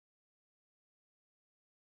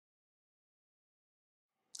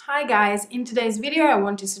Hi guys, in today's video I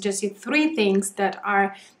want to suggest you 3 things that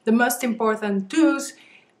are the most important tools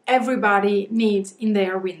everybody needs in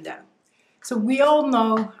their window. So we all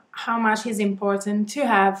know how much it's important to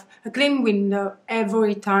have a clean window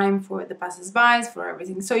every time for the passers-by, for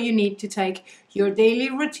everything. So you need to take your daily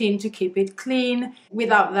routine to keep it clean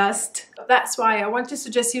without dust. That's why I want to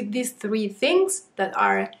suggest you these 3 things that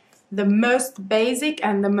are the most basic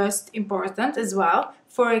and the most important as well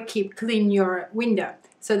for keep clean your window.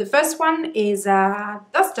 So the first one is a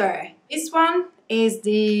duster. This one is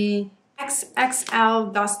the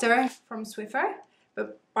XXL duster from Swiffer.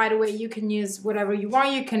 But by the way, you can use whatever you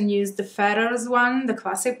want. You can use the Feathers one, the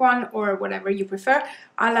classic one, or whatever you prefer.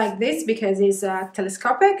 I like this because it's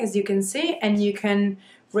telescopic, as you can see, and you can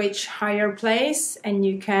reach higher place and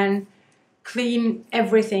you can clean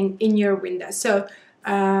everything in your window. So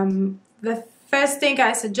the first thing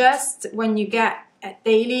I suggest when you get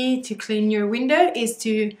daily to clean your window is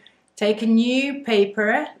to take a new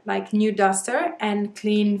paper, like new duster, and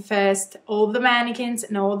clean first all the mannequins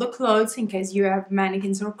and all the clothes, in case you have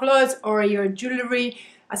mannequins or clothes or your jewelry,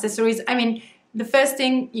 accessories. I mean, the first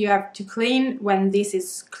thing you have to clean when this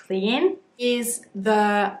is clean is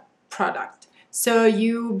the product. So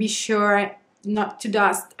you be sure not to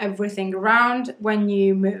dust everything around when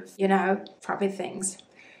you move, you know, proper things.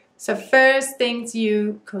 So first things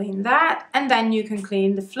you clean that, and then you can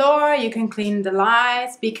clean the floor, you can clean the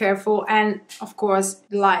lights, be careful, and of course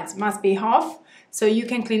the lights must be off, so you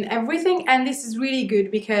can clean everything. And this is really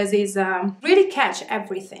good because it's really catch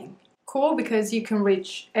everything. Cool, because you can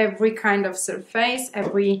reach every kind of surface,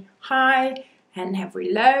 every high and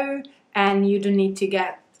every low, and you don't need to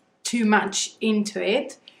get too much into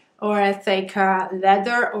it or take a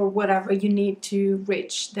ladder or whatever you need to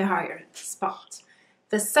reach the higher spot.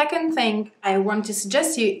 The second thing I want to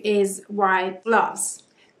suggest you is white gloves.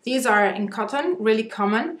 These are in cotton, really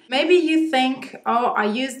common. Maybe you think, oh, I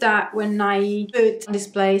use that when I put on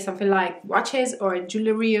display something like watches or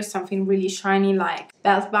jewelry or something really shiny like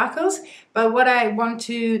belt buckles. But what I want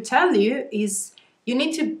to tell you is you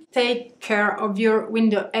need to take care of your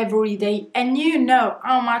window every day, and you know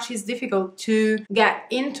how much it's difficult to get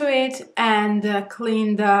into it and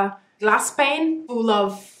clean the glass pane full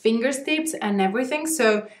of finger tips and everything.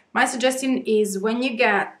 So my suggestion is when you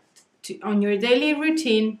get on your daily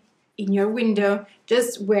routine in your window,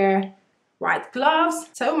 just wear white gloves,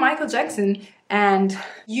 so Michael Jackson, and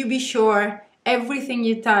you be sure everything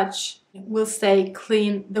you touch will stay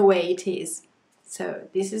clean the way it is. So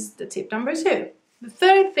this is the tip number 2. The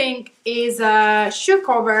third thing is a shoe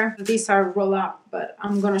cover. These are roll up, but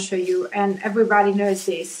I'm gonna show you, and everybody knows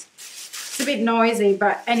this. It's a bit noisy,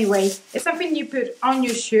 but anyway, it's something you put on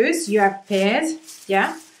your shoes. You have pairs,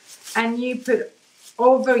 yeah, and you put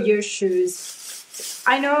over your shoes.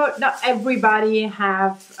 I know not everybody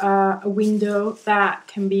have a window that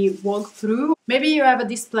can be walked through. Maybe you have a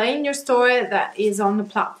display in your store that is on the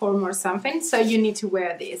platform or something, so you need to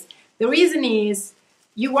wear this. The reason is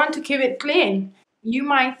you want to keep it clean. You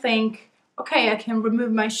might think, okay, I can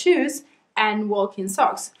remove my shoes and walk in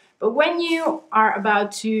socks. But when you are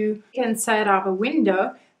about to set up a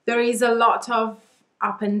window, there is a lot of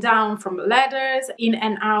up and down from ladders, in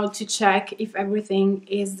and out, to check if everything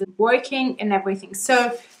is working and everything.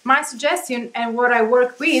 So my suggestion and what I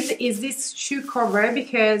work with is this shoe cover,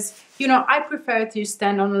 because, you know, I prefer to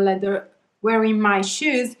stand on a ladder wearing my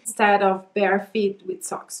shoes instead of bare feet with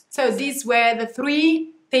socks. So these were the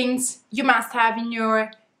 3 things you must have in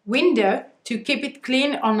your window to keep it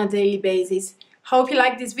clean on a daily basis. Hope you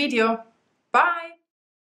like this video. Bye!